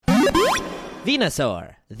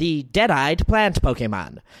Venusaur, the dead-eyed plant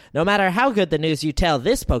Pokemon. No matter how good the news you tell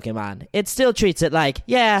this Pokemon, it still treats it like,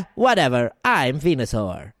 yeah, whatever, I'm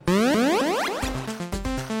Venusaur. Who's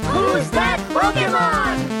that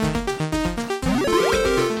Pokemon?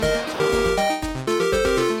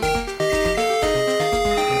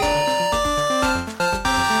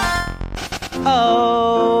 Oh,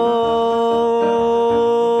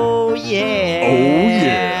 yeah. Oh,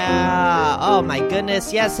 yeah. Oh, my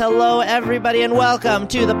goodness. Yes, hello, everybody, and welcome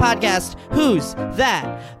to the podcast, Who's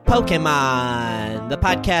That Pokemon? The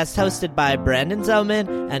podcast hosted by Brandon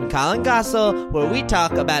Zellman and Collin Gossel, where we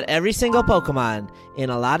talk about every single Pokemon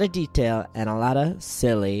in a lot of detail and a lot of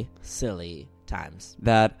silly times.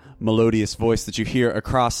 That melodious voice that you hear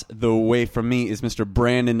across the way from me is Mr.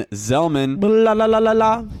 Brandon Zellman. La la la la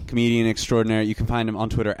la. Comedian extraordinaire. You can find him on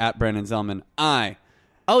Twitter at Brandon Zellman.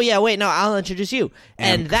 Oh, yeah, wait, no, I'll introduce you.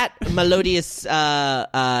 And that melodious,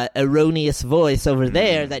 erroneous voice over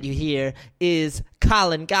there that you hear is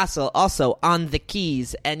Collin Gossel, also on the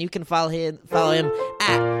keys. And you can follow him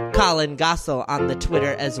at Collin Gossel on the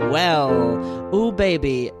Twitter as well. Ooh,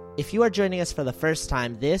 baby. If you are joining us for the first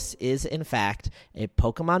time, this is, in fact, a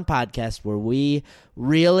Pokemon podcast where we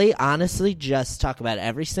really, honestly, just talk about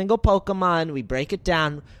every single Pokemon. We break it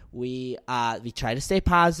down. We try to stay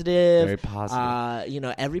positive. Very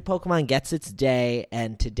positive. Every Pokemon gets its day,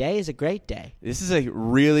 and today is a great day. This is a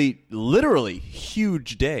really, literally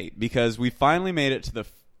huge day because we finally made it to the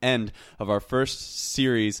end of our first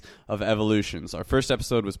series of evolutions. Our first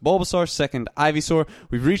episode was Bulbasaur, second Ivysaur.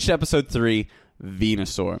 We've reached episode 3,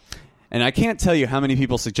 Venusaur. And I can't tell you how many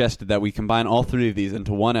people suggested that we combine all three of these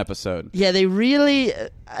into one episode. Yeah, they really,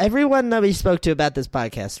 everyone that we spoke to about this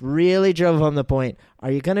podcast really drove home the point.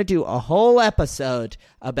 Are you going to do a whole episode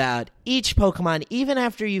about each Pokemon, even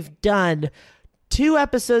after you've done 2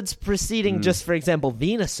 episodes preceding, just for example,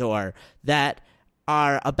 Venusaur, that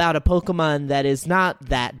are about a Pokemon that is not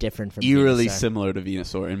that different from Eerily Venusaur? similar to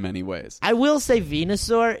Venusaur in many ways. I will say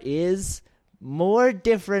Venusaur is more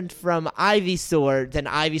different from Ivysaur than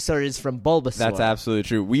Ivysaur is from Bulbasaur. That's absolutely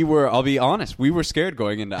true. I'll be honest, we were scared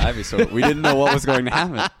going into Ivysaur. We didn't know what was going to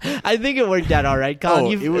happen. I think it worked out all right,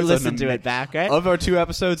 Colin. You've it was listened to it back, right? Of our 2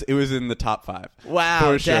 episodes, it was in the top 5. Wow,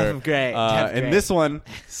 for sure. Great. And this one,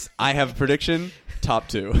 I have a prediction, top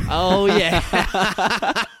 2. Oh, yeah.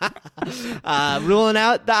 Ruling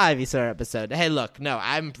out the Ivysaur episode. Hey, look, no,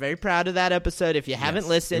 I'm very proud of that episode. If you haven't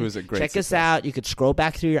listened, it was a great check success. us out. You could scroll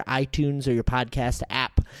back through your iTunes or your podcast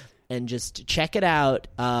app and just check it out.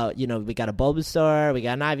 We got a Bulbasaur, we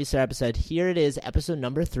got an Ivysaur episode. Here it is, episode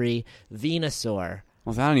number 3, Venusaur.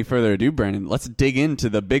 Without any further ado, Brandon, let's dig into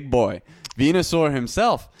the big boy, Venusaur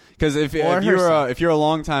himself. Because if you're a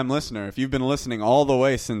long-time listener, if you've been listening all the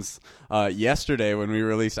way since yesterday when we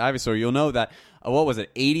released Ivysaur, you'll know that,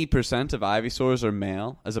 80% of Ivysaurs are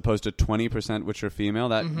male as opposed to 20% which are female.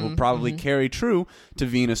 That will probably carry true to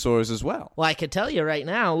Venusaurs as well. Well, I could tell you right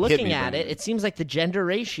now, looking at it, it seems like the gender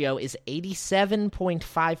ratio is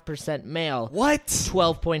 87.5% male. What?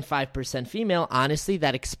 12.5% female. Honestly,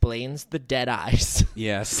 that explains the dead eyes.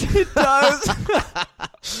 Yes, it does.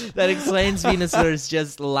 That explains Venusaur's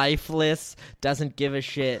just lifeless, doesn't give a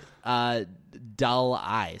shit, dull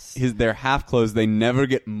eyes. They're half closed. They never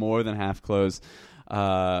get more than half closed.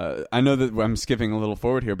 I know that I'm skipping a little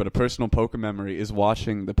forward here, but a personal Pokemon memory is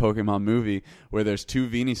watching the Pokemon movie where there's 2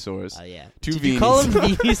 Venusaurs. Oh, yeah. Did you call them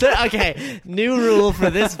Venusaur? Okay, new rule for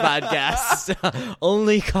this podcast.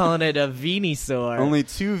 Only calling it a Venusaur. Only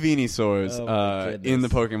 2 Venusaurs goodness. in the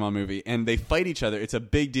Pokemon movie, and they fight each other. It's a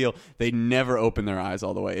big deal. They never open their eyes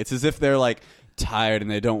all the way. It's as if they're like tired and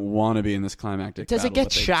they don't want to be in this climactic Does battle, it get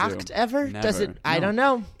but they shocked do. ever? Never. Does it? No. I don't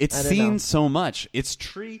know. It's I don't seen know. so much. Its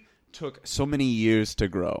tree took so many years to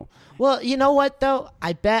grow. Well, you know what, though?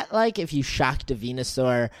 I bet, like, if you shocked a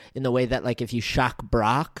Venusaur in the way that, like, if you shock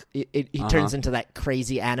Brock, he turns into that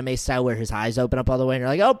crazy anime style where his eyes open up all the way and you're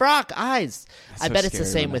like, oh, Brock, eyes. That's I so bet it's the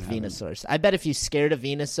scary same when with that happens. Venusaurs. I bet if you scared a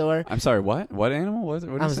Venusaur... I'm sorry, what? What animal was it?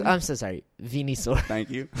 What did you say? I'm so sorry. Venusaur. Thank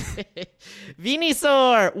you.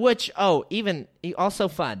 Venusaur, which, also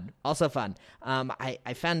fun.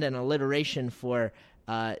 I found an alliteration for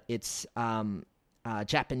its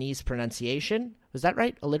Japanese pronunciation. Was that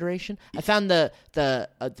right? Alliteration? I found the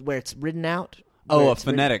where it's written out. A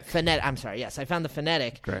phonetic. I'm sorry. Yes, I found the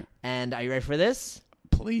phonetic. Great. And are you ready for this?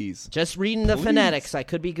 Please. Just reading the phonetics. I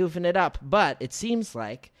could be goofing it up, but it seems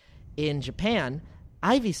like in Japan,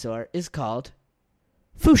 Ivysaur is called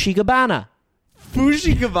Fushigabana.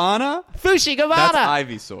 Fushigabana? Fushigabana. That's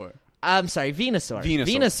Ivysaur. I'm sorry, Venusaur.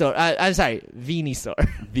 Venusaur. I'm sorry, Venusaur.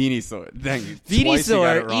 Venusaur. Thank you.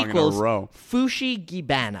 Venusaur equals row.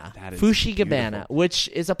 Fushigibana. That is Fushigibana, beautiful. which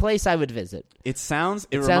is a place I would visit. It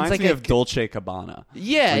reminds like me of Dolce Cabana.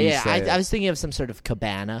 Yeah. I was thinking of some sort of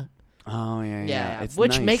cabana. Oh, yeah. It's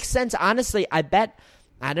which nice. makes sense. Honestly, I bet,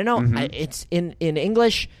 I don't know, it's in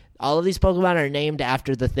English, all of these Pokemon are named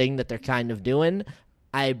after the thing that they're kind of doing.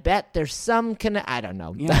 I bet there's some I don't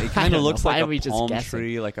know. Yeah, it kind of looks like a palm guessing?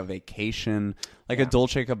 tree, like a vacation, like a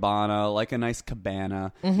Dolce Cabana, like a nice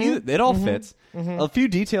cabana. It all fits. A few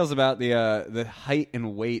details about the height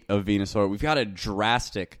and weight of Venusaur. We've got a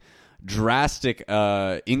drastic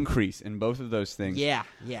increase in both of those things. Yeah.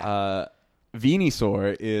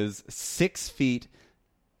 Venusaur is 6 feet.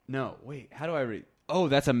 No, wait. How do I read? Oh,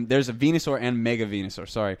 there's a Venusaur and Mega Venusaur.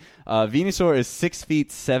 Sorry. Venusaur is 6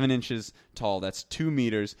 feet 7 inches tall. That's 2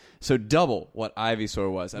 meters. So double what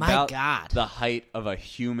Ivysaur was. About God. The height of a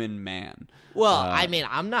human man. Well, I mean,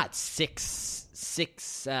 I'm not 6'6".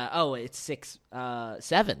 It's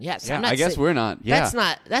 6'7". Yes, Yeah, I'm not I guess we're not.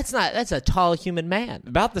 Yeah, That's a tall human man.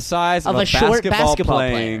 about the size Of of a short basketball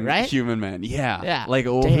playing player, right? human man. Yeah. Like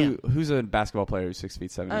who's a basketball player who's 6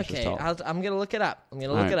 feet 7 inches Okay, tall? I'm gonna look it up.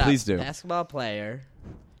 Please do. Basketball player.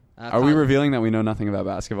 Are we revealing that we know nothing about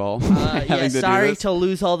basketball? Yeah, sorry to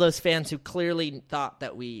lose all those fans who clearly thought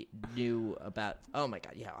that we knew about. Oh my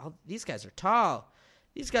God, yeah, these guys are tall.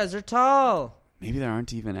 Maybe there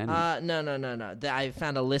aren't even any. No. I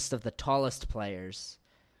found a list of the tallest players.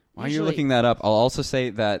 While you're looking that up, I'll also say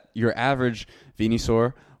that your average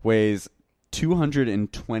Venusaur weighs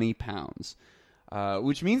 220 pounds,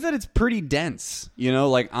 which means that it's pretty dense. You know,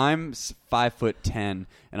 like I'm 5'10" and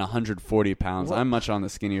 140 pounds. I'm much on the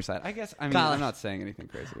skinnier side. I guess. I mean, Colin, I'm not saying anything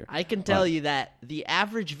crazy here. I can tell you that the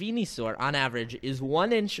average Venusaur, on average, is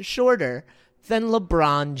 1 inch shorter than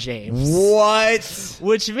LeBron James. What?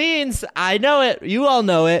 Which means, I know it, you all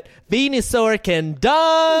know it, Venusaur can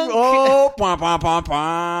dunk! Oh, bah, bah, bah,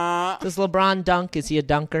 bah. Does LeBron dunk? Is he a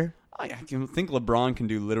dunker? I think LeBron can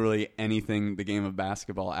do literally anything the game of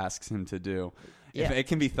basketball asks him to do. Yeah. If it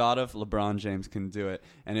can be thought of, LeBron James can do it.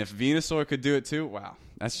 And if Venusaur could do it too, wow,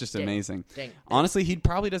 that's just amazing. Dang. Honestly, he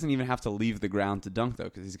probably doesn't even have to leave the ground to dunk, though,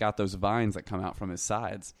 because he's got those vines that come out from his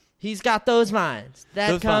sides. He's got those vines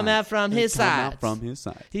that come out from his sides.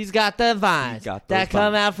 He's got the vines that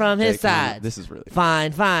come out from his sides. This is really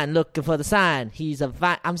fun. Fine, looking for the sign. He's a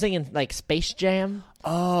vine. I'm singing like Space Jam.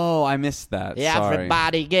 Oh, I missed that. Yeah, Sorry.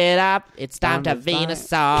 Everybody get up. It's time to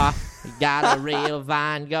Venusaur. We got a real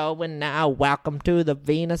vine going now. Welcome to the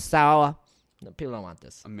Venusaur. No, people don't want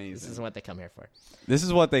this. Amazing. This is what they come here for. This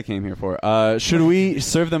is what they came here for. Should we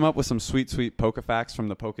serve them up with some sweet, sweet Pokefacts from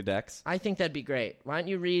the Pokedex? I think that'd be great. Why don't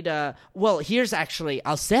you read... well, here's actually...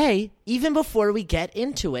 I'll say, even before we get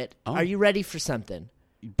into it, Are you ready for something?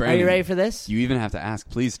 Brandon, are you ready for this? You even have to ask.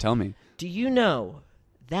 Please tell me. Do you know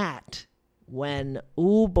that when...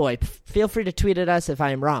 Oh, boy. Feel free to tweet at us if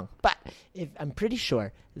I am wrong. But I'm pretty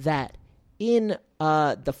sure that in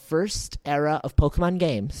the first era of Pokemon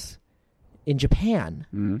games... in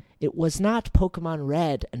Japan, it was not Pokemon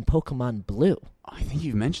Red and Pokemon Blue. I think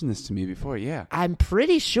you've mentioned this to me before, yeah. I'm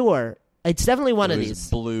pretty sure it's definitely one of these.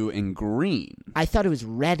 Blue and green. I thought it was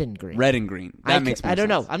red and green. Red and green. That makes more I don't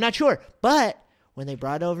sense. know. I'm not sure. But when they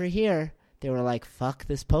brought it over here, they were like, fuck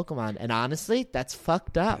this Pokemon. And honestly, that's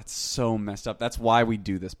fucked up. That's so messed up. That's why we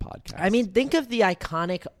do this podcast. I mean, think of the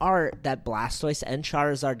iconic art that Blastoise and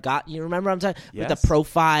Charizard got. You remember what I'm talking about? Yes. With the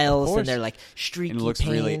profiles and they're like streaky and it looks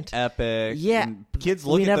paint. really epic. Yeah. And kids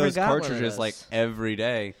look at those cartridges those. like every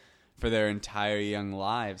day for their entire young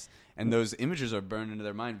lives. And those images are burned into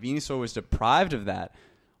their mind. Venusaur was deprived of that.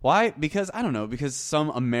 Why? Because, I don't know, because some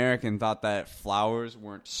American thought that flowers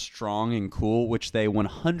weren't strong and cool, which they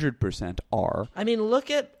 100% are. I mean, look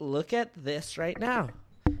at this right now.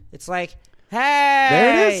 It's like, hey,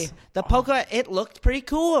 there it is. The Pokemon. It looked pretty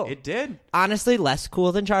cool. It did. Honestly, less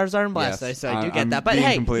cool than Charizard and Blastoise, Yes, so I do get I'm that. But being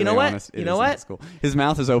hey, completely you know what? honest, You know what? Cool. His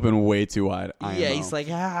mouth is open way too wide. Yeah, he's like,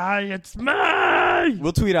 it's me.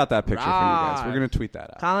 We'll tweet out that picture for you guys. We're going to tweet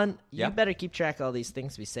that out. Colin, Yeah? you better keep track of all these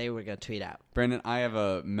things we say we're going to tweet out. Brandon, I have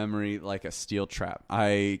a memory like a steel trap.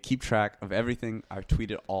 I keep track of everything. I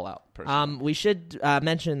tweet it all out personally. We should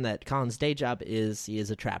mention that Colin's day job is he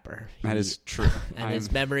is a trapper. That is true. And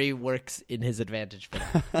his memory works in his advantage for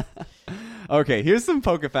that. Okay, here's some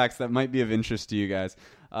Pokefacts that might be of interest to you guys.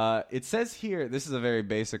 It says here, this is a very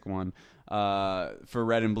basic one for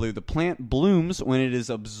red and blue. The plant blooms when it is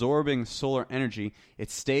absorbing solar energy.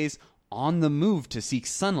 It stays on the move to seek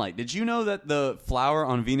sunlight. Did you know that the flower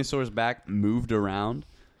on Venusaur's back moved around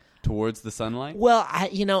to towards the sunlight? Well,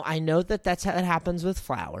 I know that that's how it happens with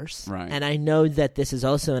flowers. Right. And I know that this is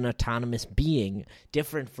also an autonomous being,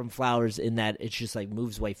 different from flowers in that it just like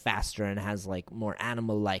moves way faster and has like more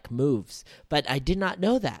animal-like moves. But I did not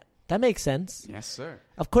know that. That makes sense. Yes, sir.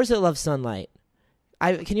 Of course it loves sunlight.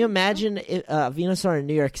 Can you imagine Venusaur in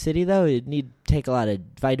New York City, though? It'd need to take a lot of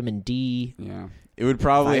vitamin D. Yeah. It would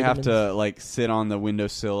probably have to like sit on the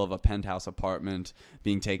windowsill of a penthouse apartment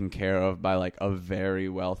being taken care of by like a very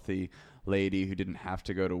wealthy lady who didn't have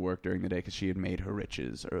to go to work during the day because she had made her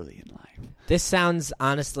riches early in life. This sounds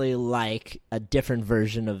honestly like a different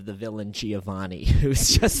version of the villain Giovanni,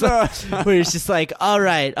 who's just like, where he's just like, all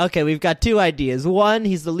right, okay, we've got two ideas. One,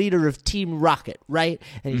 he's the leader of Team Rocket, right?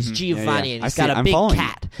 And he's Giovanni, and he's got a big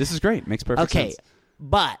cat. This is great. Makes perfect sense. Okay,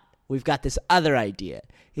 but we've got this other idea.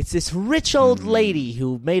 It's this rich old lady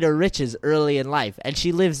who made her riches early in life, and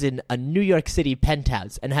she lives in a New York City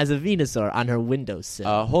penthouse and has a Venusaur on her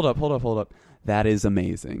windowsill. Hold up. That is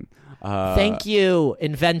amazing. Thank you,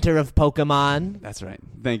 inventor of Pokemon. That's right.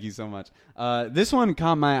 Thank you so much. This one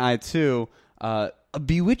caught my eye, too. A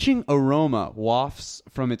bewitching aroma wafts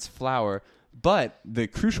from its flower, but the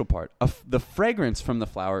crucial part, the fragrance from the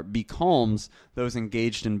flower becalms those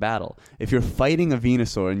engaged in battle. If you're fighting a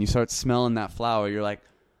Venusaur and you start smelling that flower, you're like,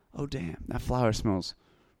 oh, damn, that flower smells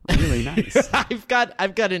really nice. I've got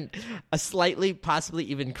a slightly, possibly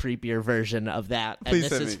even creepier version of that. And Please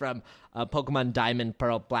this is from Pokemon Diamond,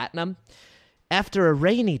 Pearl, Platinum. After a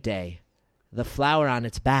rainy day, the flower on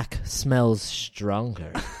its back smells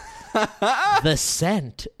stronger. The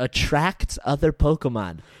scent attracts other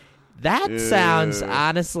Pokemon. That sounds,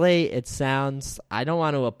 honestly, I don't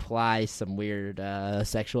want to apply some weird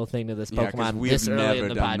sexual thing to this Pokemon this early in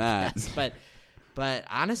the podcast. But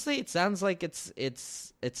honestly, it sounds like it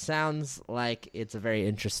sounds like it's a very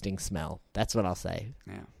interesting smell. That's what I'll say.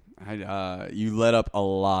 Yeah, you let up a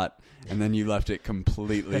lot, and then you left it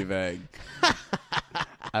completely vague.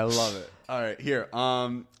 I love it. All right, here.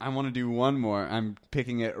 I want to do one more. I'm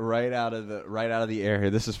picking it right out of the air here.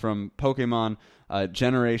 This is from Pokemon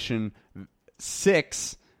Generation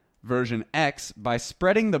 6. Version X. By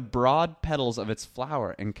spreading the broad petals of its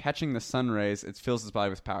flower and catching the sun rays, it fills its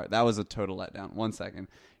body with power. That was a total letdown. 1 second.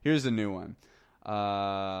 Here's a new one.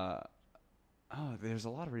 There's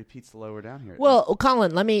a lot of repeats lower down here. Well,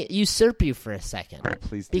 Colin, let me usurp you for a second. Oh,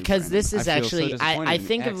 please do, because Brandon. this is actually, I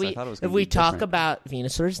think if we talk about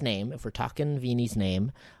Venusaur's name, if we're talking Vini's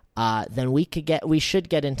name, then we should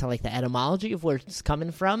get into like the etymology of where it's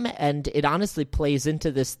coming from, and it honestly plays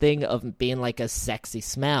into this thing of being like a sexy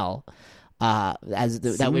smell,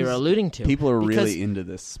 that we were alluding to. People are really into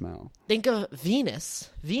this smell. Think of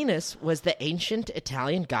Venus. Venus was the ancient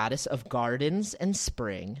Italian goddess of gardens and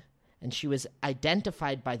spring, and she was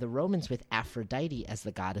identified by the Romans with Aphrodite as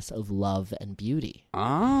the goddess of love and beauty.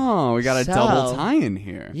 Oh, we got a double tie-in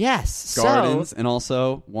here. Yes. Gardens and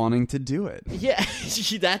also wanting to do it. Yeah,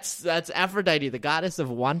 that's Aphrodite, the goddess of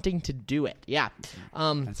wanting to do it. Yeah.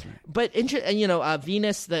 That's right. But,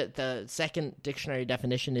 Venus, the second dictionary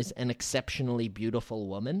definition is an exceptionally beautiful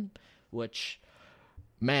woman, which,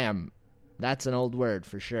 ma'am, that's an old word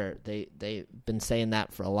for sure. They've been saying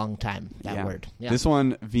that for a long time, that word. Yeah. This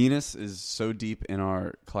one, Venus, is so deep in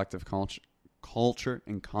our collective culture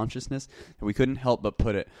and consciousness that we couldn't help but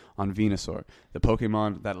put it on Venusaur, the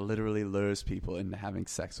Pokemon that literally lures people into having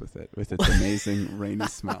sex with it, with its amazing rainy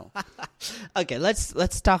smell. Okay,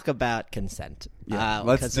 let's talk about consent. Yeah,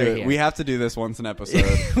 let's do it. We have to do this once an episode.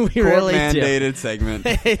 We really mandated segment.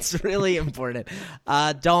 It's really important.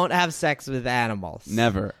 Don't have sex with animals.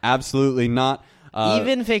 Never. Absolutely not.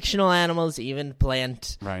 Even fictional animals, even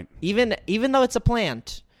plant. Right. Even though it's a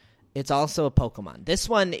plant, it's also a Pokemon. This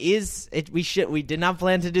one is we did not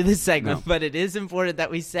plan to do this segment, but it is important that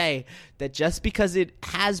we say that just because it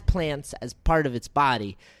has plants as part of its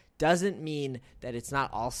body doesn't mean that it's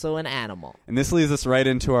not also an animal. And this leads us right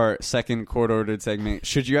into our second court-ordered segment.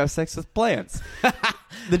 Should you have sex with plants?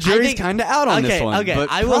 The jury's kind of out on this one. Okay, but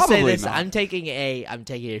I will say this. Not. I'm taking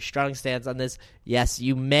a strong stance on this. Yes,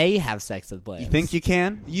 you may have sex with plants. You think you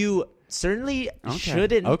can? You certainly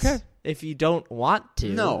shouldn't if you don't want to.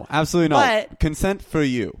 No, absolutely not. But consent for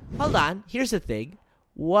you. Hold on. Here's the thing.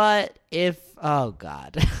 What if... Oh,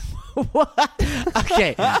 God. What?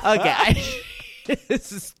 Okay.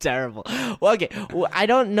 This is terrible. Well, okay. Well, I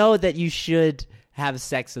don't know that you should have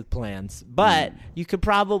sex with plants, but you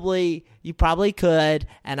probably could,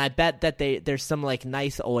 and I bet that there's some like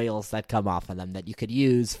nice oils that come off of them that you could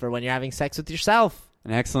use for when you're having sex with yourself.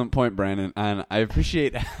 An excellent point, Brandon, and I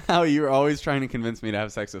appreciate how you're always trying to convince me to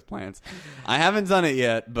have sex with plants. I haven't done it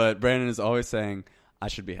yet, but Brandon is always saying, I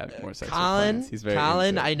should be having more sex with Colin, plants. He's very Colin,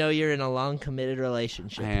 into it. I know you're in a long committed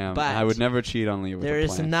relationship. I am. But I would never cheat on Lee with there a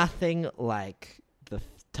is plant. nothing like the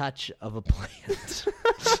touch of a plant.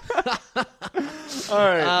 All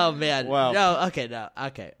right. Oh man. Wow. No. Okay. No.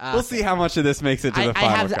 Okay. We'll see how much of this makes it to the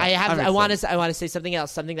final cut. I want to say something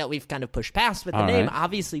else. Something that we've kind of pushed past with the All name. right.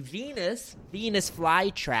 Obviously, Venus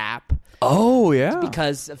flytrap. Oh yeah.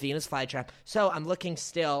 Because of Venus flytrap. So I'm looking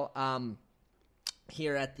still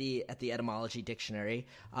here at the etymology dictionary.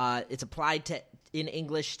 It's applied in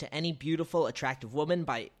English to any beautiful, attractive woman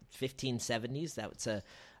by 1570s. That was a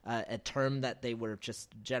term that they were just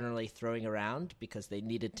generally throwing around because they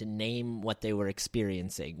needed to name what they were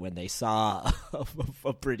experiencing when they saw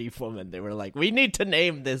a pretty woman. They were like, we need to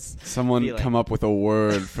name this. Someone feeling. come up with a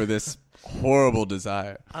word for this horrible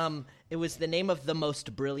desire. It was the name of the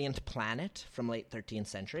most brilliant planet from late 13th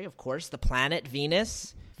century. Of course, the planet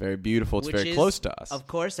Venus. Very beautiful. It's very is, close to us. Of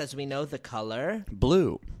course, as we know, the color.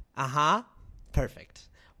 Blue. Perfect.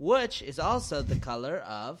 Which is also the color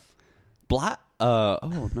of Black.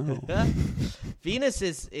 Oh no. Venus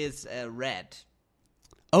is red.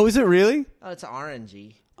 Oh, is it really? Oh, it's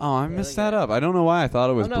orangey. Oh, I messed that up. I don't know why I thought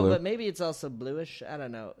it was blue. But maybe it's also bluish. I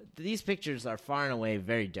don't know. These pictures are far and away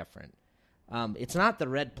very different. It's not the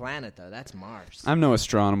red planet though. That's Mars. I'm no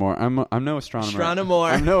astronomer. I'm no astronomer. Astronomer.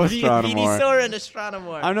 I'm no astronomer. Venusaur and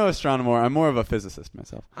astronomer. I'm no astronomer. I'm more of a physicist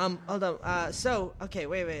myself. Hold on. So, okay,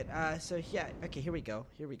 wait. Okay, here we go.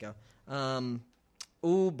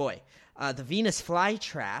 Oh boy. The Venus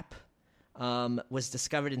flytrap was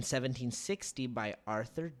discovered in 1760 by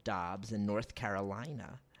Arthur Dobbs in North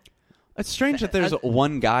Carolina. It's strange that there's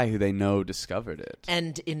one guy who they know discovered it.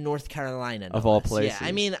 And in North Carolina, no of all less. places. Yeah,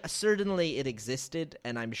 I mean, certainly it existed,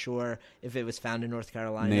 and I'm sure if it was found in North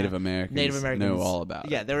Carolina, Native Americans know all about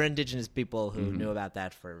it. Yeah, there were indigenous people who knew about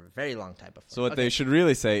that for a very long time before. So what they should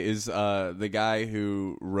really say is the guy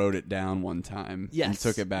who wrote it down one time and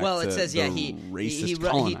took it back to it says, the he racist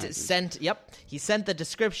colonizers. He sent the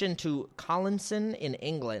description to Collinson in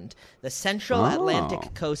England, the Central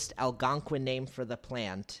Atlantic Coast Algonquin name for the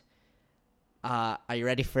plant. Are you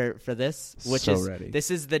ready for this? Ready.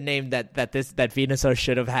 This is the name that Venusaur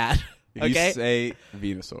should have had. If okay? you say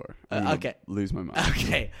Venusaur, I'm gonna lose my mind.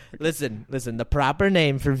 Okay. Listen. The proper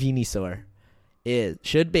name for Venusaur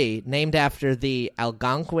should be named after the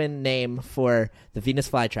Algonquin name for the Venus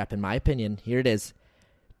flytrap. In my opinion, here it is: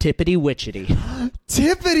 Tippity Witchity.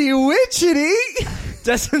 Tippity Witchity.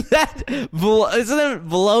 Isn't that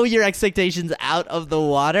blow your expectations out of the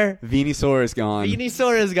water? Venusaur is gone.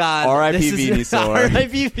 Venusaur is gone. R.I.P. Venusaur.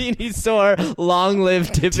 R.I.P. Venusaur. Long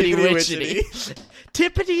live Tippity Witchity.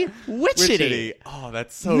 Tippity Witchity. Oh,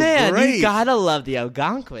 that's so Man, great. you gotta love the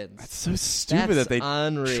Algonquins. That's so stupid that they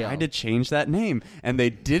unreal. tried to change that name, and they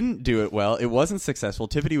didn't do it well. It wasn't successful.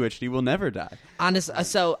 Tippity Witchity will never die.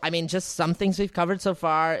 So I mean, just some things we've covered so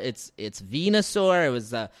far. It's Venusaur. It was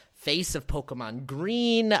the face of Pokemon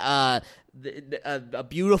Green, a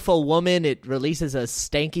beautiful woman. It releases a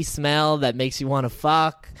stanky smell that makes you want to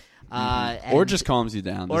fuck. Or just calms you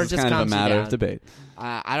down. This is kind of a matter of debate.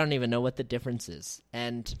 I don't even know what the difference is.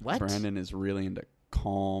 And what? Brandon is really into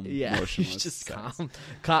calm, motionless just sex.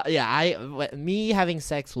 calm. Me having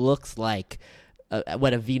sex looks like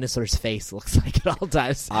what a Venusaur's face looks like at all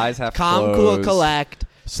times. Eyes have calm, closed, cool, collect.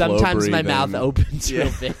 Sometimes my mouth breathing. opens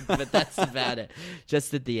real big, but that's about it.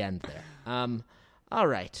 Just at the end there. All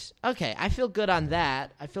right. Okay. I feel good on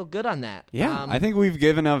that. Yeah, I think we've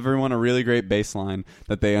given everyone a really great baseline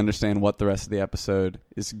that they understand what the rest of the episode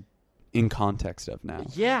is in context of now.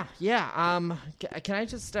 Yeah. Can I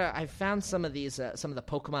just? I found some of these, some of the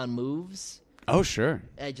Pokemon moves. Oh, sure.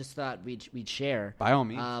 I just thought we'd share. By all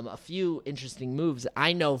means. A few interesting moves.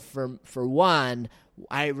 I know for one,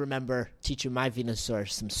 I remember teaching my Venusaur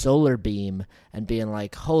some Solar Beam and being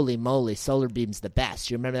like, holy moly, Solar Beam's the best.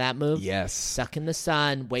 You remember that move? Yes. Suck in the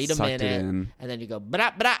sun, wait a Sucked minute, it in. and then you go,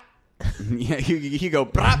 brah, brah. Yeah, he go,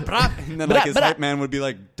 brah, brah, and then like his hype man would be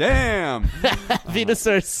like, damn.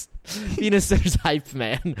 Venusaur's hype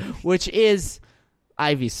man, which is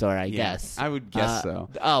Ivysaur, I guess. I would guess so.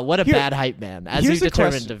 Oh, what a bad hype man. As we've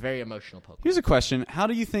determined, a very emotional Pokemon. Here's a question. How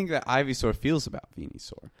do you think that Ivysaur feels about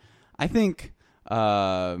Venusaur? I think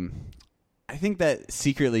that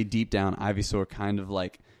secretly deep down Ivysaur kind of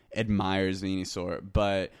like admires Venusaur,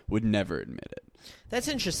 but would never admit it. That's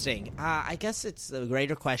interesting. I guess it's a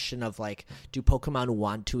greater question of like, do Pokemon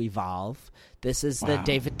want to evolve? This is the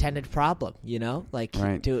David Tennant problem, you know? Like,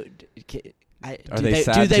 right. do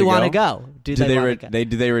they they want to go? Do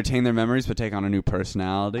they retain their memories but take on a new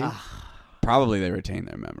personality? Probably they retain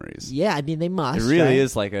their memories. Yeah, I mean, they must. It really right?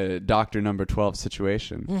 is like a Doctor Number 12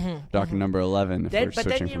 situation. Doctor Number 11 if we're But switching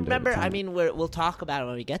then you from remember, David I mean, we'll talk about it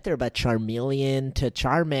when we get there, but Charmeleon to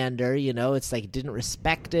Charmander, you know, it's like didn't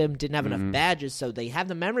respect him, didn't have enough badges, so they have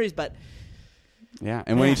the memories, but... Yeah,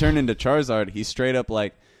 and when he turned into Charizard, he straight up,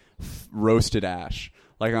 like, roasted Ash,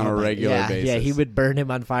 like, on a regular basis. Yeah, he would burn him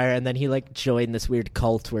on fire, and then he, like, joined this weird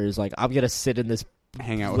cult where he's like, I'm going to sit in this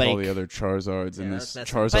hang out with all the other Charizards in this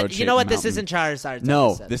Charizard. But you know what? This isn't Charizard's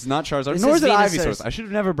No, episode. this is not Charizard. This Nor is is it Venusaur's. Ivysaur. I should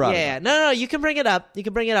have never brought it up. No, you can bring it up. You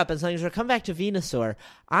can bring it up as long as we're come back to Venusaur.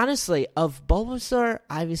 Honestly, of Bulbasaur,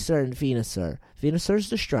 Ivysaur, and Venusaur, Venusaur's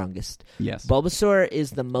the strongest. Yes. Bulbasaur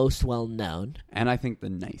is the most well-known. And I think the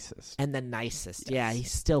nicest. And the nicest. Yes. Yeah,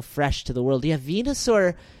 he's still fresh to the world. Yeah,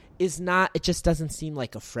 Venusaur is not... It just doesn't seem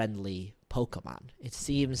like a friendly Pokemon. It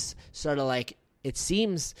seems sort of like... It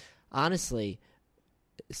seems, honestly...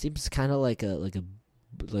 It seems kind of like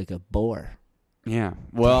a boar. Yeah.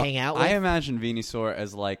 Well, hang out with. I imagine Venusaur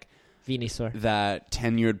as like Venusaur, that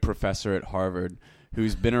tenured professor at Harvard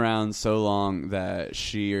who's been around so long that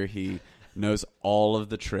she or he knows all of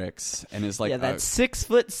the tricks and is like that's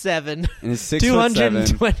 6'7", and is 6'7",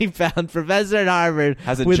 220 pound professor at Harvard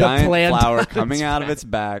has a with giant a plant flower coming out of its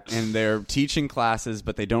back, and they're teaching classes,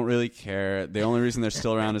 but they don't really care. The only reason they're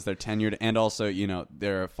still around is they're tenured, and also, you know,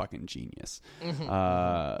 they're a fucking genius.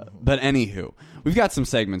 But anywho, we've got some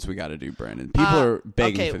segments we got to do, Brandon. People are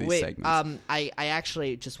begging for these segments. I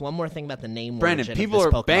actually just one more thing about the name. Brandon, people of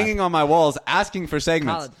this are Pokemon. banging on my walls asking for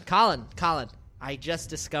segments. Colin. I just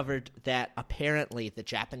discovered that apparently the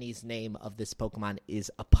Japanese name of this Pokemon is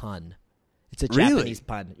a pun. It's a Japanese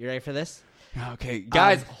pun. You ready for this? Okay,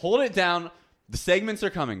 guys, hold it down. The segments are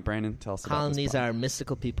coming. Brandon, tell us about Colin, this these pun. are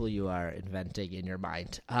mystical people you are inventing in your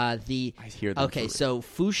mind. I hear them. Okay, so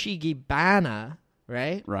Fushigibana,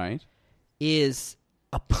 right? Right. Is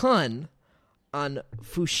a pun on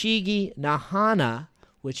Fushigi Nahana,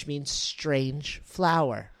 which means strange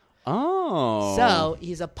flower. Oh. So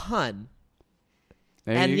he's a pun.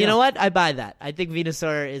 There And you go. know what? I buy that. I think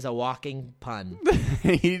Venusaur is a walking pun.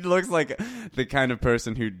 He looks like the kind of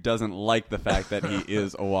person who doesn't like the fact that he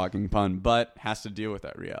is a walking pun, but has to deal with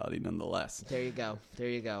that reality nonetheless. There you go.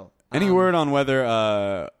 Any word on whether,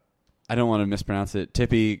 I don't want to mispronounce it,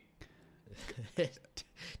 Tippity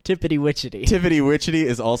Witchety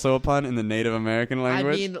is also a pun in the Native American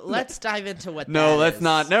language? I mean, let's dive into what No, that let's is.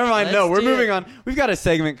 not. Never mind. Let's We're do moving it. on. We've got a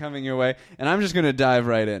segment coming your way, and I'm just going to dive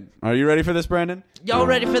right in. Are you ready for this, Brandon? Y'all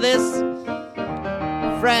ready for this?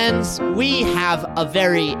 Friends, we have a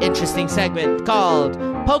very interesting segment called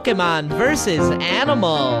Pokemon versus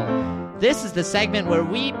Animal. This is the segment where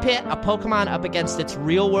we pit a Pokemon up against its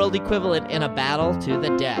real-world equivalent in a battle to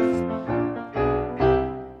the death.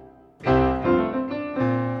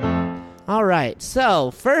 All right,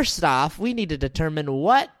 so first off, we need to determine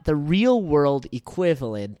what the real-world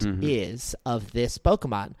equivalent is of this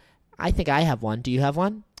Pokemon. I think I have one. Do you have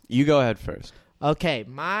one? You go ahead first. Okay,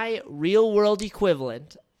 my real-world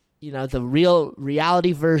equivalent, you know, the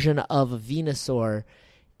reality version of a Venusaur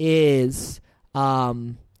is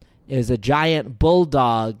a giant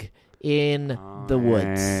bulldog in the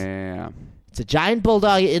woods. Yeah. It's a giant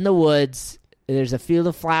bulldog in the woods. There's a field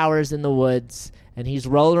of flowers in the woods, and he's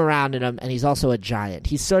rolling around in them, and he's also a giant.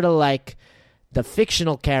 He's sort of like the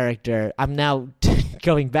fictional character. I'm now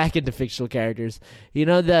going back into fictional characters. You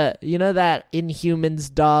know that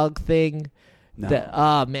Inhumans dog thing? No.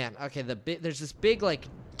 Oh man. Okay, there's this big like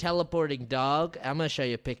teleporting dog. I'm gonna show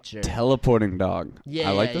you a picture. Teleporting dog. Yeah,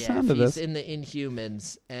 I like the sound of this. He's in the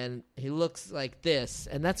Inhumans, and he looks like this,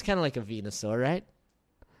 and that's kind of like a Venusaur, right?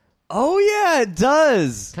 Oh, yeah, it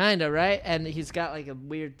does. Kind of, right? And he's got like a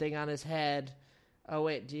weird thing on his head. Oh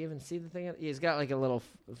wait, do you even see the thing? He's got like a little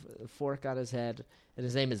fork on his head, and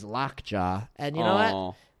his name is Lockjaw. And you know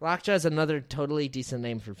what? Lockjaw is another totally decent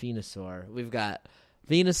name for Venusaur. We've got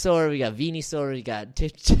Venusaur, we got Venusaur, we got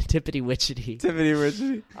Tippity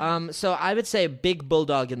Witchety. So I would say a big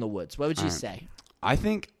bulldog in the woods. What would you say? I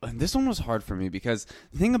think this one was hard for me because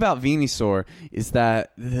the thing about Venusaur is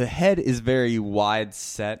that the head is very wide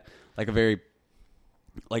set, like a very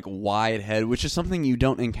wide head, which is something you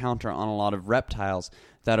don't encounter on a lot of reptiles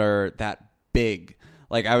that are that big.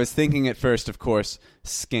 Like I was thinking at first, of course,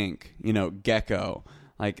 skink, gecko.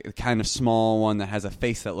 Like a kind of small one that has a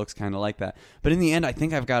face that looks kind of like that. But in the end, I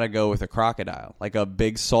think I've got to go with a crocodile, like a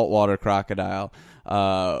big saltwater crocodile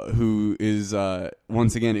who is,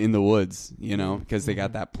 once again, in the woods, because they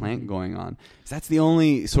got that plant going on. So that's the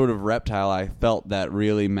only sort of reptile I felt that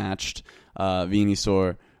really matched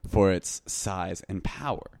Venusaur for its size and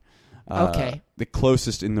power. Okay. The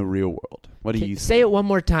closest in the real world. What do you say? It one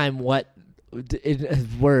more time. What in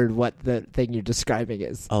a word what the thing you're describing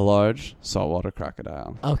is. A large saltwater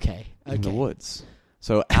crocodile. Okay. In the woods.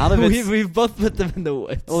 So out of its... We've both put them in the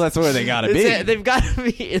woods. Well, that's where they gotta be. They've got to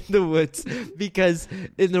be in the woods because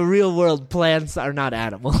in the real world, plants are not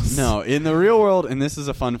animals. No, in the real world, and this is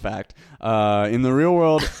a fun fact, in the real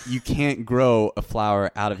world, you can't grow a flower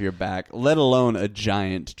out of your back, let alone a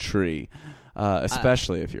giant tree,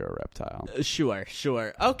 especially if you're a reptile.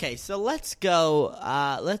 Sure. Okay, so let's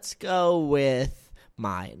go with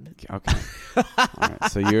mine. Okay. All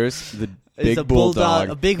right, so yours, the big a bulldog.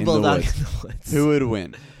 A big bulldog in the woods. Who would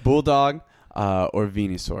win, bulldog or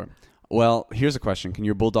Venusaur? Well, here's a question: can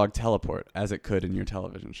your bulldog teleport as it could in your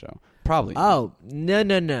television show? Probably. Oh no!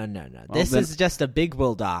 Well, this is just a big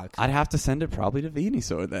bulldog. I'd have to send it probably to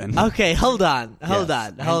Venusaur then. Okay, hold on.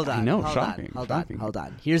 I know, shocking. Hold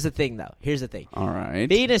on. Here's the thing, though. All right.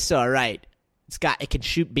 Venusaur, right? It can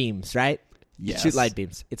shoot beams, right? Yes. Shoot light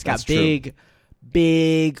beams. It's got That's true.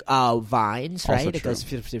 big vines, right? Also it true. goes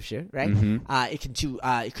right? Mhm.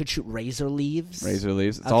 It could shoot razor leaves. It's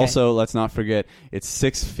Okay. also, let's not forget, it's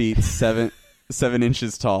 6 feet 7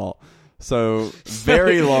 inches tall. So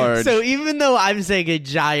very large. So even though I'm saying a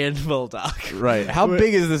giant bulldog, right? How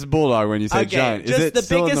big is this bulldog when you say okay, giant? Is just it the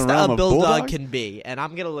still biggest in the realm a of bulldog bulldog? can be, and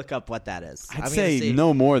I'm gonna look up what that is. I'd I'm say gonna see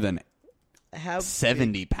no more than how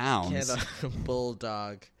 70 big pounds. Can a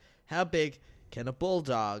bulldog? How big can a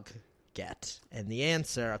bulldog get? And the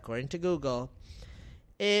answer, according to Google,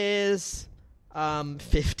 is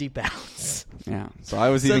 50 pounds. Yeah. So I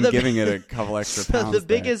was So even the giving it a couple extra So pounds.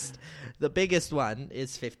 the biggest one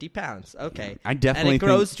is 50 pounds. Okay. I definitely and it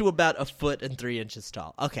grows to about 1 foot and 3 inches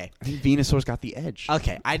tall. Okay. I think Venusaur's got the edge.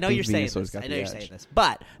 Okay. I know think you're saying Venusaur's this. got I the know you're edge. saying this.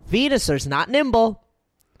 But Venusaur's not nimble,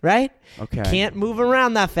 right? Okay. Can't move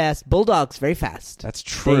around that fast. Bulldog's very fast. That's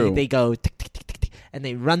true. They go tick, tick, tick, tick, tick, and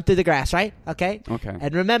they run through the grass, right? Okay. Okay.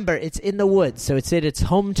 And remember, it's in the woods, so it's in its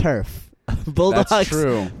home turf. Bulldogs. That's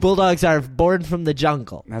true. Bulldogs are born from the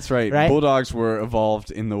jungle. That's right. Right? Bulldogs were evolved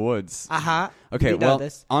in the woods. Okay, We know well,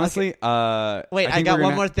 this. honestly, Wait, I got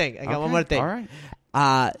one more thing. I got one more thing. All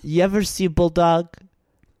right. You ever see a bulldog?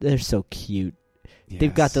 They're so cute.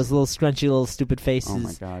 They've got Yes. those little scrunchy little stupid faces. Oh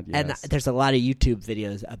my God, And yes. there's a lot of YouTube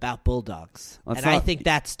videos about bulldogs. Let's I not- think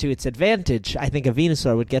that's to its advantage. I think a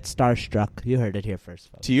Venusaur would get starstruck. You heard it here first,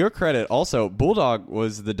 folks. To your credit, also, Bulldog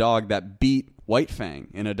was the dog that beat White Fang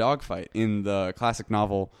in a dogfight in the classic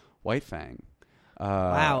novel White Fang.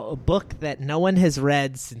 Wow, a book that no one has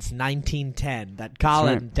read since 1910 that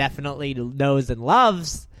Colin right. definitely knows and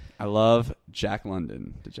loves. I love Jack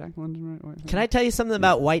London. Did Jack London write White Fang? Can I tell you something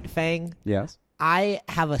about White Fang? Yes. I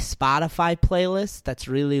have a Spotify playlist that's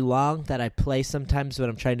really long that I play sometimes when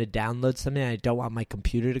I'm trying to download something and I don't want my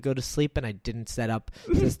computer to go to sleep and I didn't set up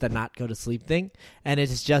just the not go to sleep thing. And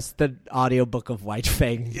it's just the audiobook of White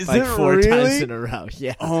Fang Is like it 4 really? times in a row.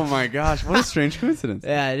 Yeah. Oh my gosh, what a strange coincidence.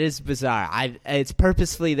 Yeah, it is bizarre. It's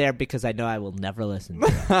purposefully there because I know I will never listen to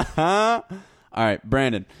it. All right,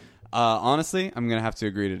 Brandon. Honestly, I'm going to have to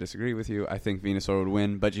agree to disagree with you. I think Venusaur would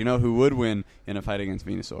win, but you know who would win in a fight against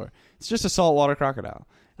Venusaur? It's just a saltwater crocodile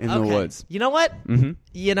in the woods. You know what? Mm-hmm.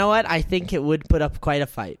 You know what? I think it would put up quite a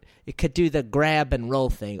fight. It could do the grab and roll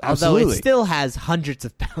thing, although Absolutely. it still has hundreds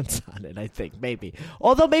of pounds on it, I think, maybe.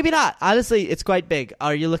 Although maybe not. Honestly, it's quite big.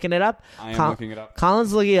 Are you looking it up? I am looking it up.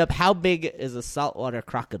 Colin's looking up how big is a saltwater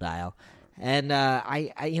crocodile. And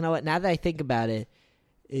I you know what? Now that I think about it,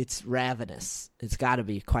 it's ravenous. It's got to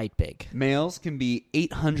be quite big. Males can be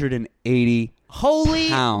 880 Holy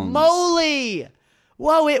pounds. moly!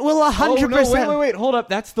 Whoa, it will 100%. Oh, no, wait. Hold up.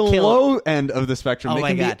 That's the Kill low end of the spectrum. Oh, they my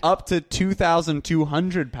can God. be up to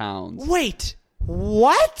 2,200 pounds. Wait,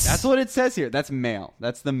 what? That's what it says here. That's male.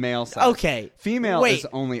 That's the male size. Okay. Female Wait. is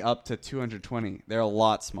only up to 220. They're a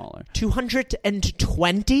lot smaller.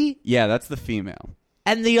 220? Yeah, that's the female.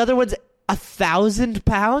 And the other one's 1,000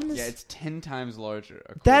 pounds? Yeah, it's 10 times larger.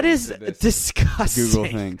 That according is to this disgusting. Google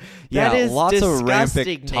thing. Yeah, That is lots of disgusting,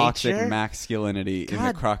 rampant toxic nature. masculinity in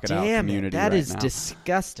the God crocodile damn community it. That right is now.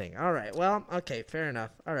 disgusting. All right. Well, okay, fair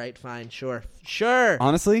enough. All right, fine. Sure.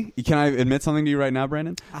 Honestly, can I admit something to you right now,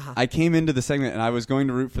 Brandon? Uh-huh. I came into the segment and I was going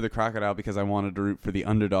to root for the crocodile because I wanted to root for the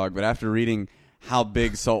underdog, but after reading how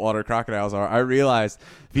big saltwater crocodiles are, I realized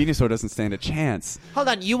Venusaur doesn't stand a chance. Hold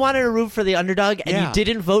on. You wanted to root for the underdog and Yeah. you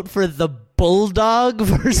didn't vote for the bulldog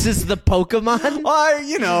versus the Pokemon?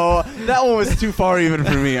 That one was too far even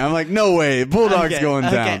for me. I'm like, no way, Bulldog's going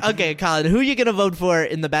down. Okay, Colin, who are you going to vote for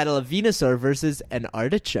in the battle of Venusaur versus an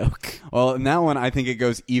artichoke? Well, in that one, I think it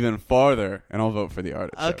goes even farther, and I'll vote for the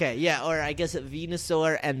artichoke. Okay, yeah, or I guess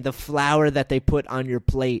Venusaur and the flour that they put on your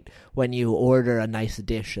plate when you order a nice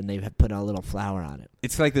dish and they put a little flour on it.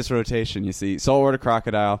 It's like this rotation, you see. Saltwater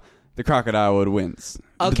crocodile, the crocodile would win.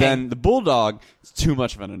 But then the bulldog is too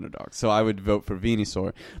much of an underdog, so I would vote for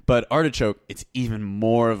Venusaur. But artichoke, it's even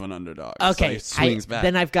more of an underdog. Okay, so it swings back.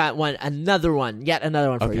 Then I've got yet another one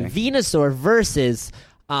for you. Venusaur versus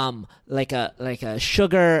like a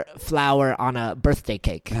sugar flower on a birthday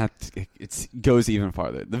cake. It goes even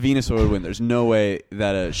farther. The Venusaur would win. There's no way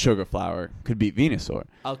that a sugar flower could beat Venusaur.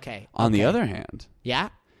 Okay. On the other hand,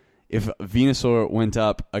 if Venusaur went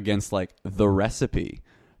up against like the recipe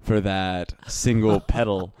for that single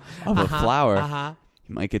petal of a flower,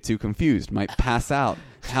 you might get too confused, might pass out.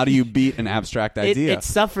 How do you beat an abstract idea? It's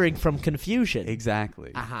suffering from confusion.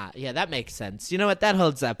 Exactly. Yeah, that makes sense. You know what? That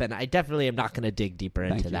holds up, and I definitely am not going to dig deeper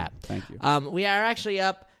into that. Thank you. We are actually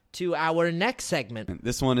up to our next segment.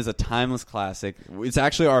 This one is a timeless classic. It's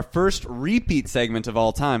actually our first repeat segment of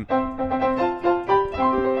all time.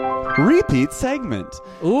 Repeat segment.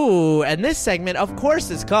 Ooh, and this segment, of course,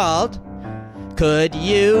 is called Could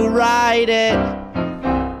You Ride It?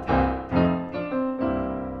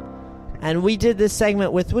 And we did this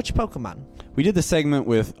segment with which Pokemon? We did the segment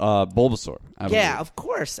with Bulbasaur. Yeah, of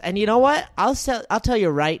course. And you know what? I'll tell you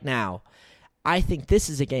right now. I think this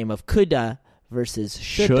is a game of coulda versus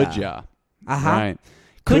shoulda. Shoulda. Right.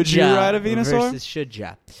 Could you ride a Venusaur? Versus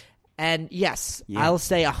shoulda. And yes, I'll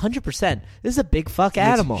say 100%. This is a big fuck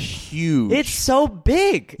animal. It's huge. It's so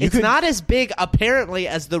big. It's not as big, apparently,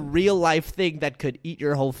 as the real life thing that could eat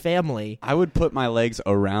your whole family. I would put my legs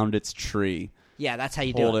around its tree. Yeah, that's how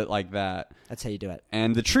you do it. Hold it like that. That's how you do it.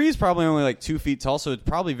 And the tree is probably only like 2 feet tall, so it's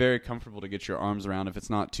probably very comfortable to get your arms around if it's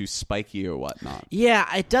not too spiky or whatnot.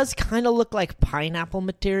 Yeah, it does kind of look like pineapple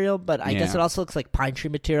material, but I guess it also looks like pine tree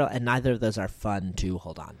material, and neither of those are fun to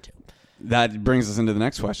hold on to. That brings us into the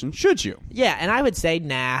next question. Should you? Yeah, and I would say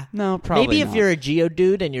nah. No, probably Maybe not. if you're a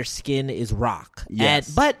Geodude and your skin is rock. Yes.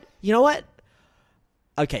 But you know what?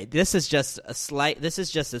 Okay, this is just a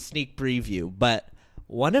sneak preview, but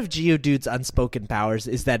one of Geodude's unspoken powers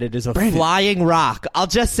is that it is a flying rock. I'll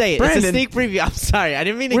just say it. Brandon, it's a sneak preview. I'm sorry. I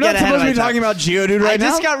didn't mean to We're get not ahead of supposed to be myself. talking about Geodude right now. I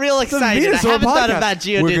just got real excited. I haven't thought about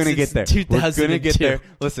Geodude We're gonna get there. 2002. We're going to get there.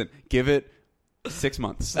 Listen, give it 6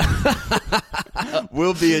 months.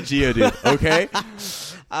 We'll be a Geodude, okay?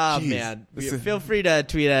 Oh, man. Feel free to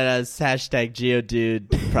tweet at us,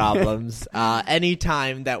 #Geodude problems,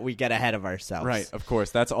 anytime that we get ahead of ourselves. Right, of course.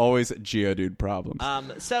 That's always Geodude problems.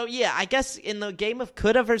 So, yeah, I guess in the game of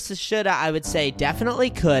coulda versus shoulda, I would say definitely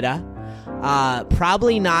coulda.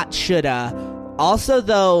 Probably not shoulda. Also,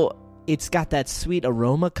 though, it's got that sweet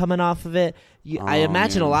aroma coming off of it. I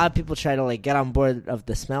imagine a lot of people try to like get on board of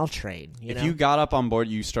the smell train. If you got up on board,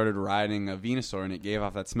 you started riding a Venusaur, and it gave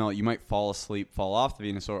off that smell, you might fall asleep, fall off the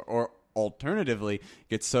Venusaur, or alternatively,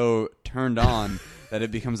 get so turned on that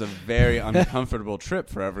it becomes a very uncomfortable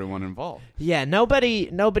trip for everyone involved. Yeah, nobody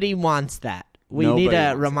wants that. We need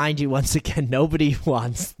to remind you once again, nobody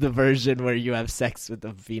wants the version where you have sex with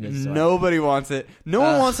a Venusaur. Nobody wants it. No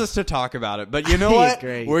one wants us to talk about it. But you know what?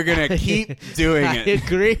 Agree. We're going to keep doing it. I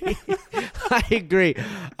agree. I agree.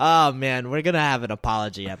 Oh, man. We're going to have an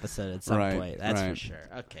apology episode at some point. That's for sure.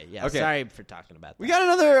 Okay. Yeah. Okay. Sorry for talking about that. We got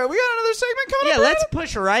another segment coming up. Yeah, let's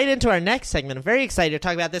push right into our next segment. I'm very excited to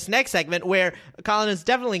talk about this next segment where Collin is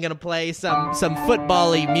definitely going to play some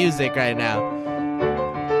football-y music right now.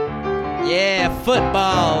 Yeah,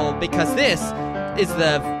 football, because this is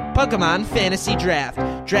the Pokemon Fantasy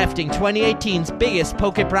Draft, drafting 2018's biggest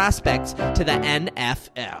Poke prospects to the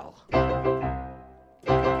NFL.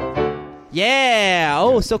 Yeah.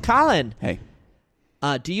 Oh, so Collin. Hey.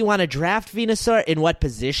 Do you want to draft Venusaur? In what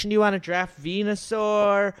position do you want to draft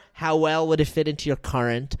Venusaur? How well would it fit into your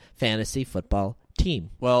current fantasy football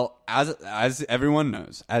team? Well, as everyone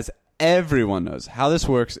knows, how this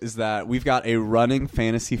works is that we've got a running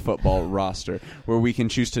fantasy football roster where we can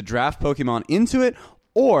choose to draft Pokemon into it,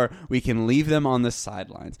 or we can leave them on the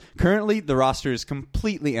sidelines. Currently, the roster is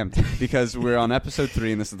completely empty because we're on episode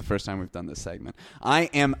 3, and this is the first time we've done this segment. I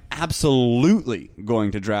am absolutely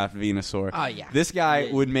going to draft Venusaur. Oh, yeah. This guy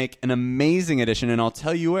would make an amazing addition, and I'll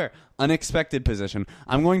tell you where. Unexpected position.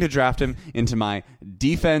 I'm going to draft him into my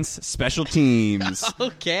defense special teams.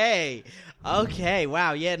 Okay.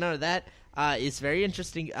 Wow. Yeah, no, that is very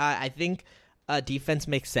interesting. I think defense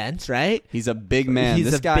makes sense, right? He's a big man.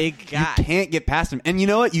 He's a big guy. You can't get past him. And you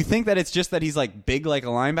know what? You think that it's just that he's like big like a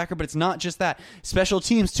linebacker, but it's not just that. Special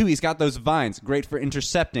teams, too. He's got those vines. Great for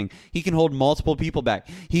intercepting. He can hold multiple people back.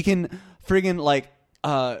 He can friggin' like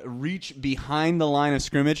reach behind the line of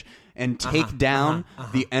scrimmage and take down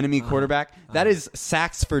the enemy quarterback. That is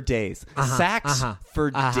sacks for days. Sacks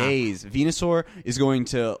for days. Venusaur is going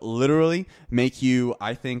to literally make you,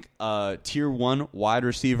 I think, tier 1 wide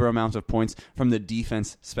receiver amount of points from the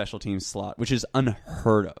defense special teams slot, which is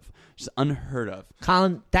unheard of. Just unheard of.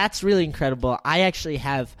 Collin, that's really incredible. I actually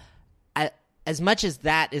have, as much as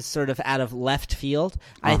that is sort of out of left field,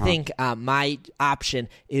 I think my option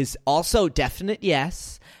is also definite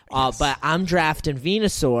yes. But I'm drafting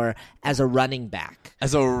Venusaur as a running back.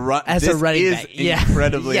 As a running back.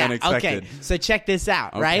 Incredibly unexpected. Okay, so check this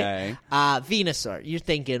out, right? Venusaur, you're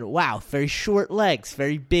thinking, wow, very short legs,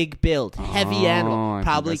 very big build, heavy animal,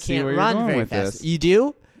 probably can't run very fast. This. You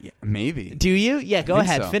do? Yeah, maybe. Do you? Yeah, go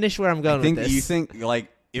ahead. So. Finish where I'm going with this. You think,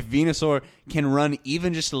 like, if Venusaur can run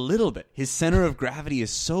even just a little bit, his center of gravity is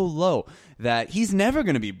so low that he's never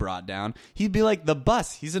going to be brought down. He'd be like the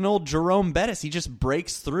bus. He's an old Jerome Bettis. He just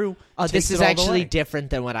breaks through. Oh, this is actually different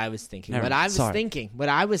than what I was thinking. What I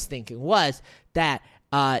was thinking was that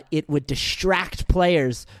it would distract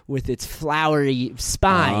players with its flowery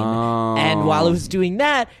spine. And while it was doing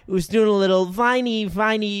that, it was doing a little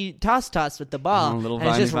viney toss with the ball. And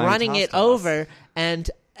it's just running it over. And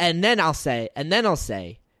then I'll say, are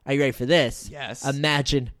you ready for this? Yes.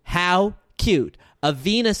 Imagine how cute a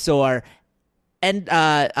Venusaur and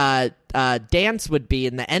dance would be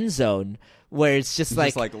in the end zone, where it's just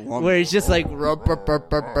like I'd watch. Which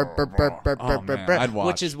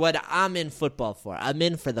is what I'm in football for. I'm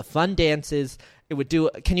in for the fun dances. It would do.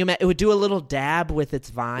 It would do a little dab with its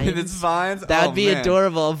vines. With its vines, that would be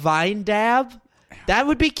adorable. A vine dab. That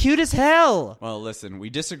would be cute as hell. Well, listen, we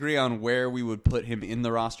disagree on where we would put him in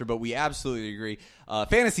the roster, but we absolutely agree.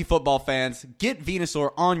 Fantasy football fans, get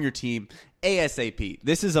Venusaur on your team ASAP.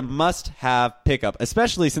 This is a must-have pickup,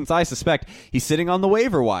 especially since I suspect he's sitting on the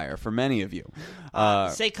waiver wire for many of you.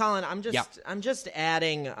 Say, Collin, I'm just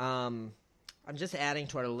adding to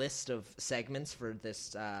our list of segments for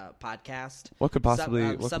this podcast. What could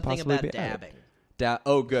possibly something about dabbing?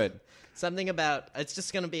 Oh, good. Something about, it's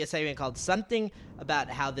just going to be a segment called Something About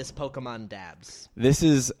How This Pokemon Dabs. This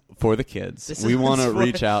is for the kids. We want to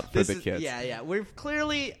reach out for the kids. Yeah. We've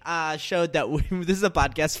clearly showed that this is a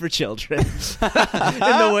podcast for children in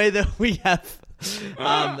the way that we have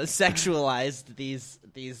sexualized these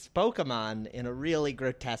Pokemon in a really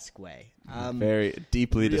grotesque way. Very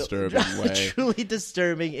deeply disturbing way. Truly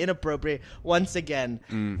disturbing, inappropriate. Once again,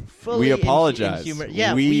 fully we apologize. In humor.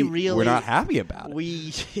 Yeah, we're not happy about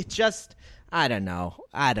it. I don't know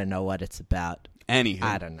what it's about. Anywho.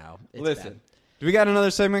 I don't know. Listen. Bad. Do we got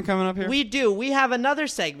another segment coming up here? We do. We have another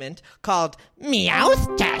segment called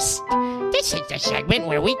Meowth Test. This is the segment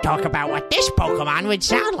where we talk about what this Pokemon would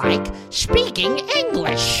sound like speaking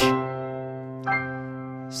English.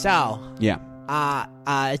 So, yeah.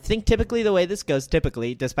 I think typically the way this goes,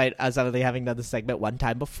 despite us only having done the segment one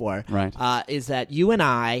time before, right. Is that you and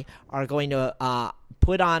I are going to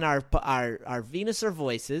put on our Venusaur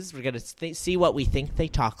voices. We're going to see what we think they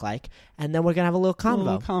talk like, and then we're going to have a little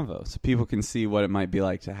convo. So people can see what it might be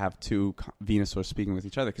like to have two Venusaurs speaking with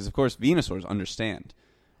each other. Because, of course, Venusaurs understand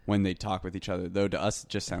when they talk with each other, though to us it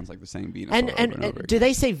just sounds like the same Venusaur over and over do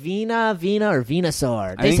they say Vina, or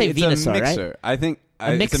Venusaur? They say Venusaur, right? I think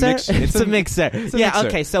a mixer? It's a mixer. It's a yeah, mixer.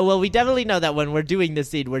 Okay, so we definitely know that when we're doing this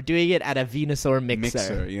scene, we're doing it at a Venusaur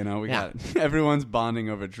mixer. We got everyone's bonding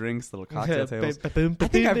over drinks, little cocktail tables. I think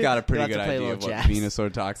I've got a pretty good idea of what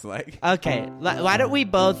Venusaur talks like. Okay, why don't we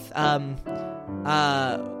both, on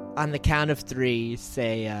the count of three,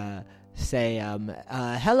 say,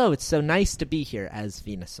 hello, it's so nice to be here as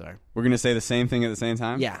Venusaur. We're going to say the same thing at the same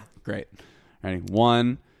time? Yeah. Great. Ready?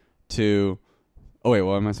 1, 2... Oh, wait,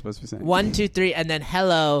 what am I supposed to be saying? 1, 2, 3, and then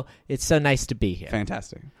hello, it's so nice to be here.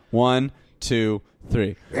 Fantastic. 1, 2,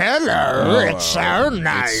 3. Hello, it's so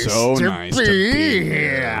nice to be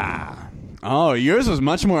here. Oh, yours was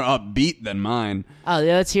much more upbeat than mine. Oh,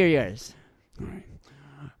 yeah, let's hear yours.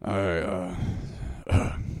 All right.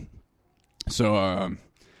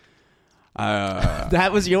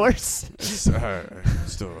 That was yours?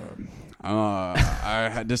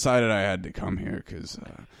 I had decided I had to come here because...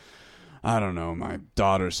 I don't know. My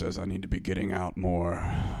daughter says I need to be getting out more.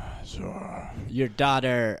 So your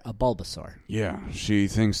daughter, a Bulbasaur? Yeah, she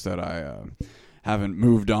thinks that I haven't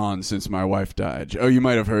moved on since my wife died. Oh, you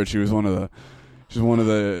might have heard she was one of the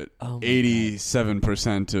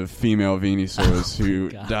 87% of female Venusaurs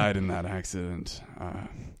who died in that accident.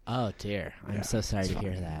 Oh dear, I'm so sorry to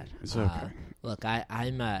hear that. It's okay. Look,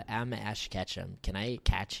 I'm Ash Ketchum. Can I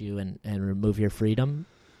catch you and remove your freedom?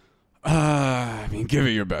 I mean, give it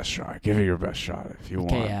your best shot. Give it your best shot if you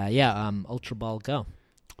want. Okay, Ultra Ball, go.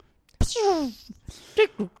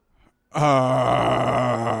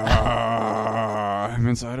 I'm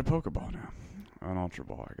inside a Pokeball now. An Ultra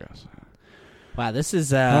Ball, I guess. Wow, this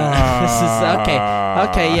is okay.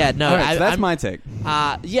 Okay, yeah, no, Right, so that's my take.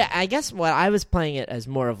 Yeah, I guess I was playing it as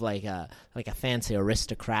more of like a fancy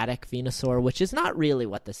aristocratic Venusaur, which is not really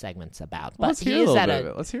what the segment's about. But Let's hear a little bit of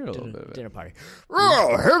it. Let's hear a little bit of it. Dinner party.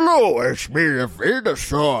 Oh, hello, it's me,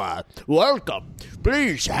 Venusaur. Welcome.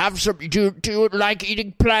 Please have some. Do you like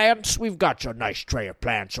eating plants? We've got a nice tray of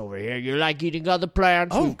plants over here. You like eating other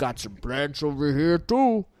plants? Oh. We've got some plants over here,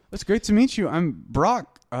 too. It's great to meet you. I'm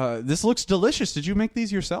Brock. This looks delicious. Did you make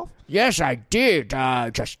these yourself? Yes, I did.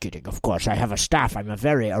 Just kidding, of course. I have a staff. I'm a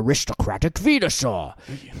very aristocratic Venusaur.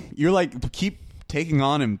 You're like, keep taking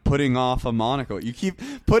on and putting off a monocle. You keep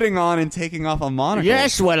putting on and taking off a monocle.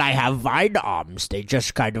 Yes, well, I have vine arms. They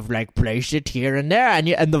just kind of like place it here and there, and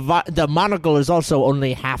the monocle is also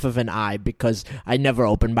only half of an eye because I never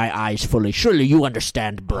open my eyes fully. Surely you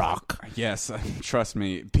understand, Brock. Yes, trust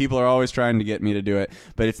me. People are always trying to get me to do it,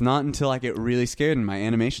 but it's not until I get really scared and my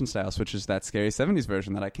animation style switches that scary 70s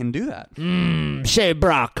version that I can do that. Say,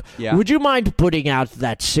 Brock, Yeah? would you mind putting out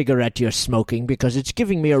that cigarette you're smoking because it's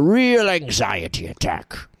giving me a real anxiety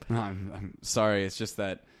attack? I'm sorry. It's just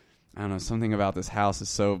that, I don't know, something about this house is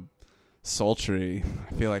so sultry.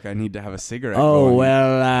 I feel like I need to have a cigarette. Oh, going.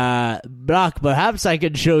 well, Brock, perhaps I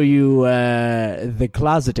could show you the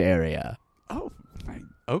closet area. Oh,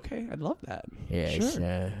 okay. I'd love that. Yes.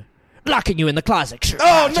 Sure. Locking you in the closet.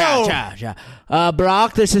 Oh, no!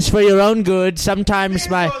 Brock, this is for your own good. Sometimes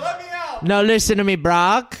let me out! No, listen to me,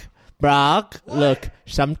 Brock. Brock, look,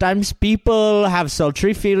 sometimes people have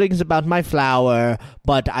sultry feelings about my flower,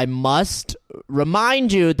 but I must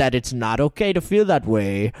remind you that it's not okay to feel that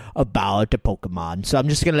way about a Pokemon. So I'm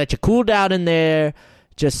just going to let you cool down in there.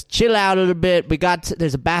 Just chill out a little bit.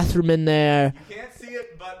 There's a bathroom in there. You can't see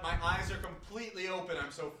it, but my eyes are completely open.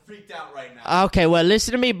 I'm so freaked out right now. Okay, well,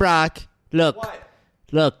 listen to me, Brock. Look. What?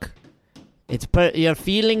 Look. Your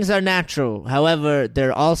feelings are natural. However,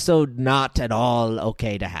 they're also not at all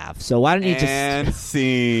okay to have. So why don't you And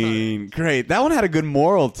scene. Great. That one had a good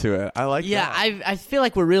moral to it. I like that. Yeah, I feel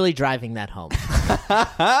like we're really driving that home.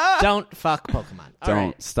 Don't fuck Pokemon. All Don't.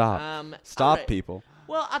 right. Stop. Stop, all right. people.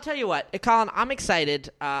 Well, I'll tell you what, Colin, I'm excited.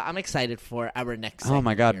 I'm excited for our next segment Oh,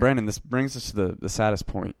 my God. here. Brandon, this brings us to the saddest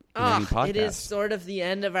point in any podcast. It is sort of the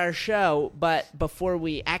end of our show, but before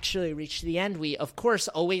we actually reach the end, we, of course,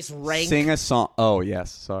 always rank... Sing a song. Oh,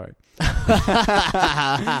 yes. Sorry.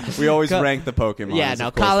 We always rank the Pokemon. Yeah, is, no,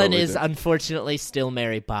 of course, Colin what we is do. unfortunately still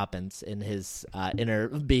Mary Poppins in his inner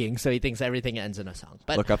being, so he thinks everything ends in a song.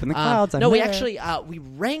 But Look up in the clouds, I'm no, we there. actually we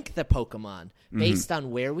rank the Pokemon based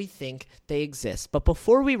on where we think they exist. But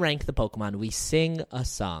before we rank the Pokemon, we sing a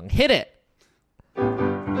song. Hit it.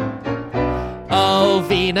 Oh,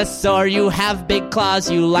 Venusaur, you have big claws,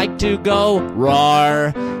 you like to go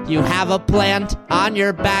roar. You have a plant on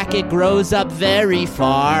your back, it grows up very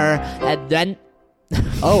far. And then...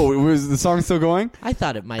 Oh, was the song still going? I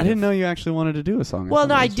thought it might I didn't know you actually wanted to do a song. Well, thought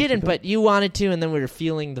no, it I was just a didn't, bit. but you wanted to, and then we were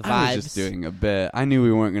feeling the vibes. I was just doing a bit. I knew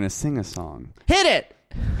we weren't going to sing a song. Hit it!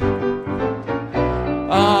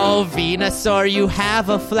 Oh, Venusaur, you have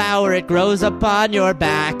a flower, it grows upon your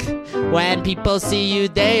back. When people see you,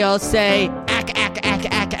 they all say, ack, ack, ack,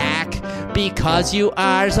 ack, ack. Because you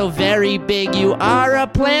are so very big, you are a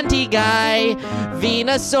planty guy.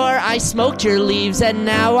 Venusaur, I smoked your leaves, and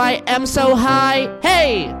now I am so high.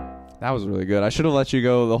 Hey! That was really good. I should have let you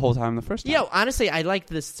go the whole time the first time. Yo, honestly, I liked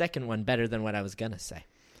the second one better than what I was gonna say.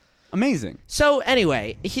 Amazing. So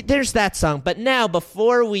anyway, there's that song. But now,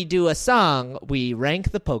 before we do a song, we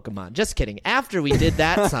rank the Pokemon. Just kidding. After we did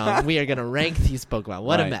that song, we are going to rank these Pokemon.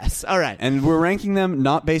 What a Right. mess. All right. And we're ranking them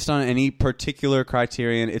not based on any particular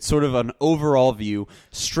criterion. It's sort of an overall view.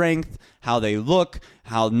 Strength, how they look,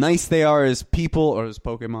 how nice they are as people or as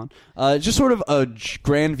Pokemon. Just sort of a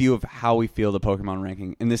grand view of how we feel the Pokemon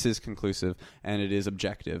ranking. And this is conclusive, and it is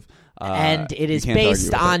objective. And it is you can't argue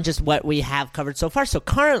based with on it. just what we have covered so far. So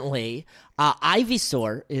currently,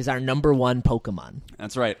 Ivysaur is our number one Pokemon.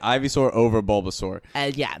 That's right. Ivysaur over Bulbasaur.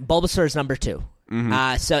 Yeah, Bulbasaur is number two.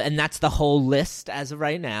 And that's the whole list as of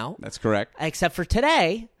right now. That's correct. Except for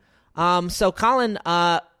today. So Colin,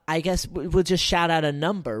 I guess we'll just shout out a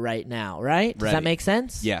number right now, right? Does that Ready. make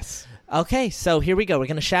sense? Yes. Okay, so here we go. We're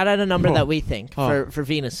going to shout out a number that we think for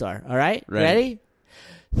Venusaur. All right? Ready.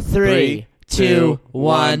 3, 2,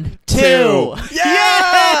 1, 2.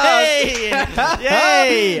 Yes!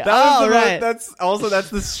 Yay! That was All the right. that's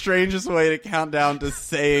the strangest way to count down to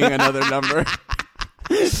saying another number.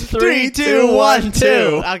 3, 2, 1, 2.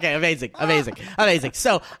 Okay, amazing.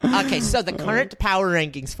 So the current power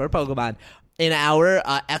rankings for Pokemon, in our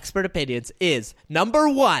expert opinions, is number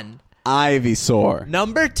 1, Ivysaur.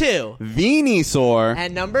 Number 2, Venusaur.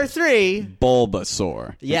 and number 3,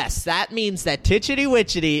 Bulbasaur. yes, that means that Titchity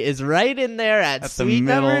Witchity is right in there at the sweet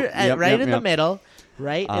middle. number, Yep, right yep, in yep. the middle.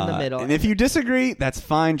 Right in the middle. And if you disagree, that's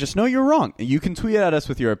fine. Just know you're wrong. You can tweet at us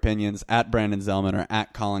with your opinions at Brandon Zellman or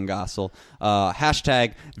at Collin Gossel.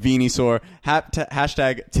 Hashtag Venusaur.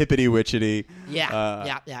 Hashtag Tippity Witchity.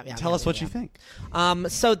 Yeah. Tell us what you think.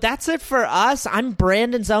 So that's it for us. I'm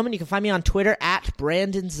Brandon Zellman. You can find me on Twitter at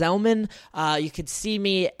Brandon Zellman. You can see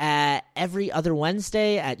me every other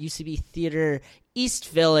Wednesday at UCB Theater East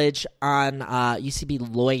Village on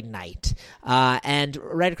UCB Lloyd Night. And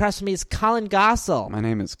right across from me is Collin Gossel. My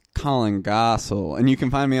name is Collin Gossel, and you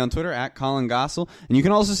can find me on Twitter at Collin Gossel. And you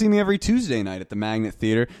can also see me every Tuesday night at the Magnet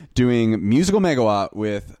Theater doing Musical Megawatt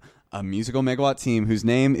with a Musical Megawatt team whose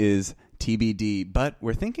name is TBD. But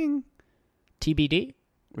we're thinking TBD?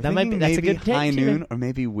 That's a good High Noon or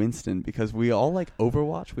maybe Winston, because we all like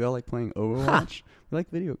Overwatch. We all like playing Overwatch. We like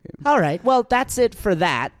video games. All right. Well, that's it for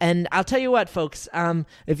that. And I'll tell you what, folks.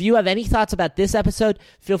 If you have any thoughts about this episode,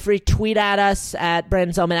 feel free to tweet at us at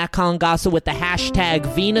Brandon Zellman, at Collin Gossel with the hashtag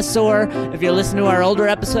Venusaur. If you're listening to our older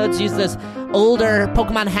episodes, use those older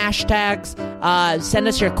Pokemon hashtags. Send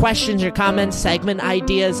us your questions, your comments, segment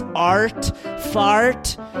ideas, art,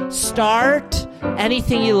 fart, start,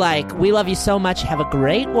 anything you like. We love you so much. Have a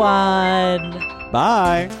great one.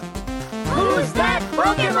 Bye. Who's that